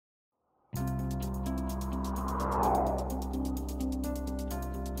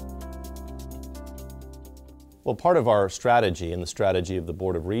Well, part of our strategy and the strategy of the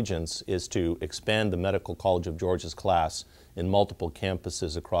Board of Regents is to expand the Medical College of Georgia's class in multiple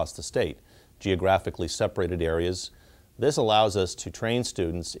campuses across the state, geographically separated areas. This allows us to train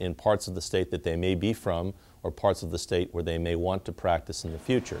students in parts of the state that they may be from or parts of the state where they may want to practice in the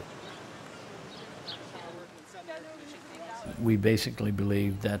future. We basically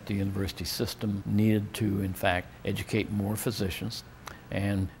believed that the university system needed to, in fact, educate more physicians.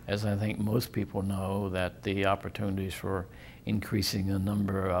 And as I think most people know, that the opportunities for increasing the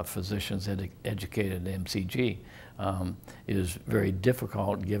number of physicians educated at MCG is very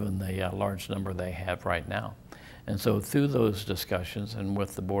difficult given the large number they have right now. And so through those discussions and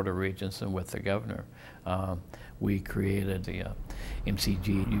with the Board of Regents and with the governor, we created the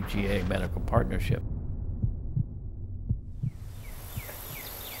MCG UGA Medical Partnership.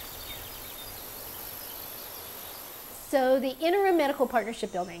 So the Interim Medical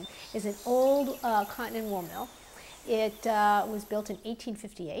Partnership building is an old cotton and wool mill. It was built in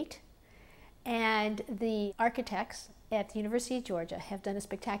 1858, and the architects at the University of Georgia have done a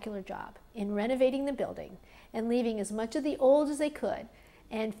spectacular job in renovating the building and leaving as much of the old as they could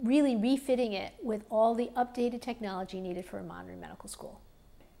and really refitting it with all the updated technology needed for a modern medical school.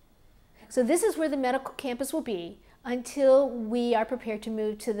 So this is where the medical campus will be until we are prepared to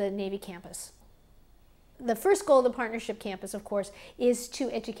move to the Navy campus. The first goal of the partnership campus, of course, is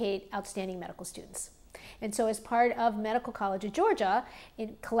to educate outstanding medical students. And so as part of Medical College of Georgia,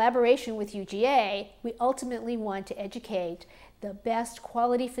 in collaboration with UGA, we ultimately want to educate the best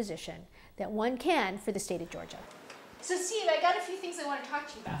quality physician that one can for the state of Georgia. So Steve, I got a few things I want to talk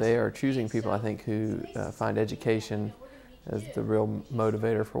to you about. They are choosing people, I think, who find education as the real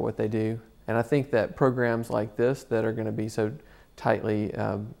motivator for what they do. And I think that programs like this that are going to be so tightly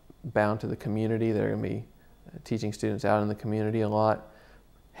bound to the community, that are going to be teaching students out in the community a lot,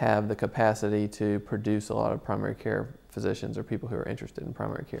 have the capacity to produce a lot of primary care physicians or people who are interested in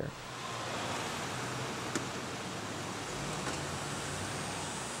primary care.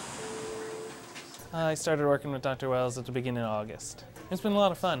 I started working with Dr. Wells at the beginning of August. It's been a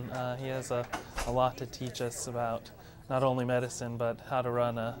lot of fun. He has a lot to teach us about not only medicine, but how to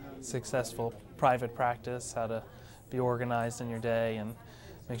run a successful private practice, how to be organized in your day, and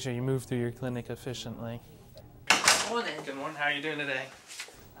make sure you move through your clinic efficiently. Good morning. Good morning. How are you doing today?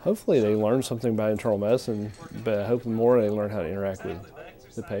 Hopefully they learn something about internal medicine, but I hope more they learn how to interact with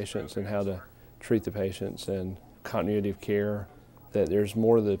the patients and how to treat the patients and continuity of care, that there's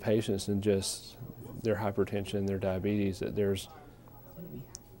more to the patients than just their hypertension, their diabetes, that there's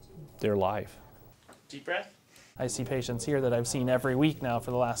their life. Deep breath. I see patients here that I've seen every week now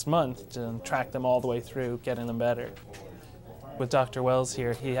for the last month to track them all the way through, getting them better. With Dr. Wells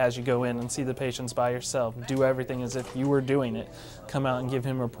here, he has you go in and see the patients by yourself, do everything as if you were doing it, come out and give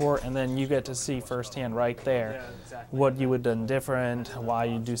him a report, and then you get to see firsthand right there what you would have done different, why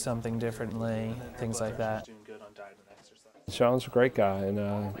you do something differently, things like that. Shawn's a great guy, and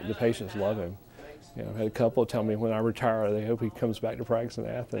the patients love him. You know, I've had a couple tell me when I retire, they hope he comes back to practice in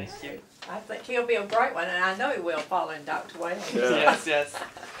Athens. Thank you. I think he'll be a great one, and I know he will, following Dr. Wells. Yes, yes.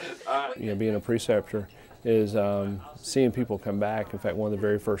 You know, being a preceptor is seeing people come back. In fact, one of the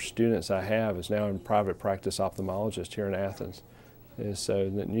very first students I have is now in private practice ophthalmologist here in Athens. And so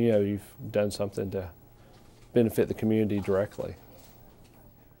that, you know, you've done something to benefit the community directly.